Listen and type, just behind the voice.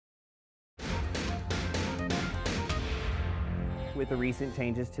With the recent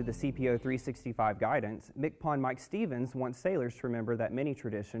changes to the CPO 365 guidance, MCPON Mike Stevens wants sailors to remember that many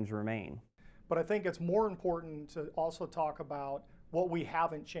traditions remain. But I think it's more important to also talk about what we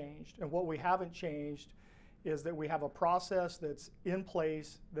haven't changed. And what we haven't changed is that we have a process that's in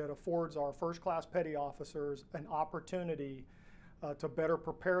place that affords our first-class petty officers an opportunity to better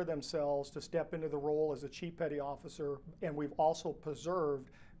prepare themselves to step into the role as a chief petty officer. And we've also preserved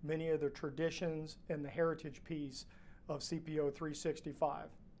many of the traditions and the heritage piece of CPO 365.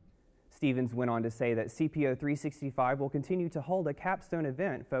 Stevens went on to say that CPO 365 will continue to hold a capstone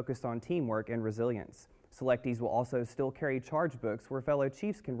event focused on teamwork and resilience. Selectees will also still carry charge books where fellow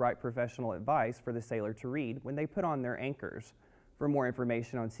chiefs can write professional advice for the sailor to read when they put on their anchors. For more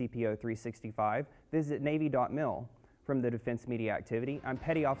information on CPO 365, visit Navy.mil. From the Defense Media Activity, I'm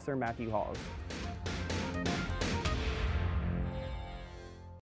Petty Officer Matthew Hawes.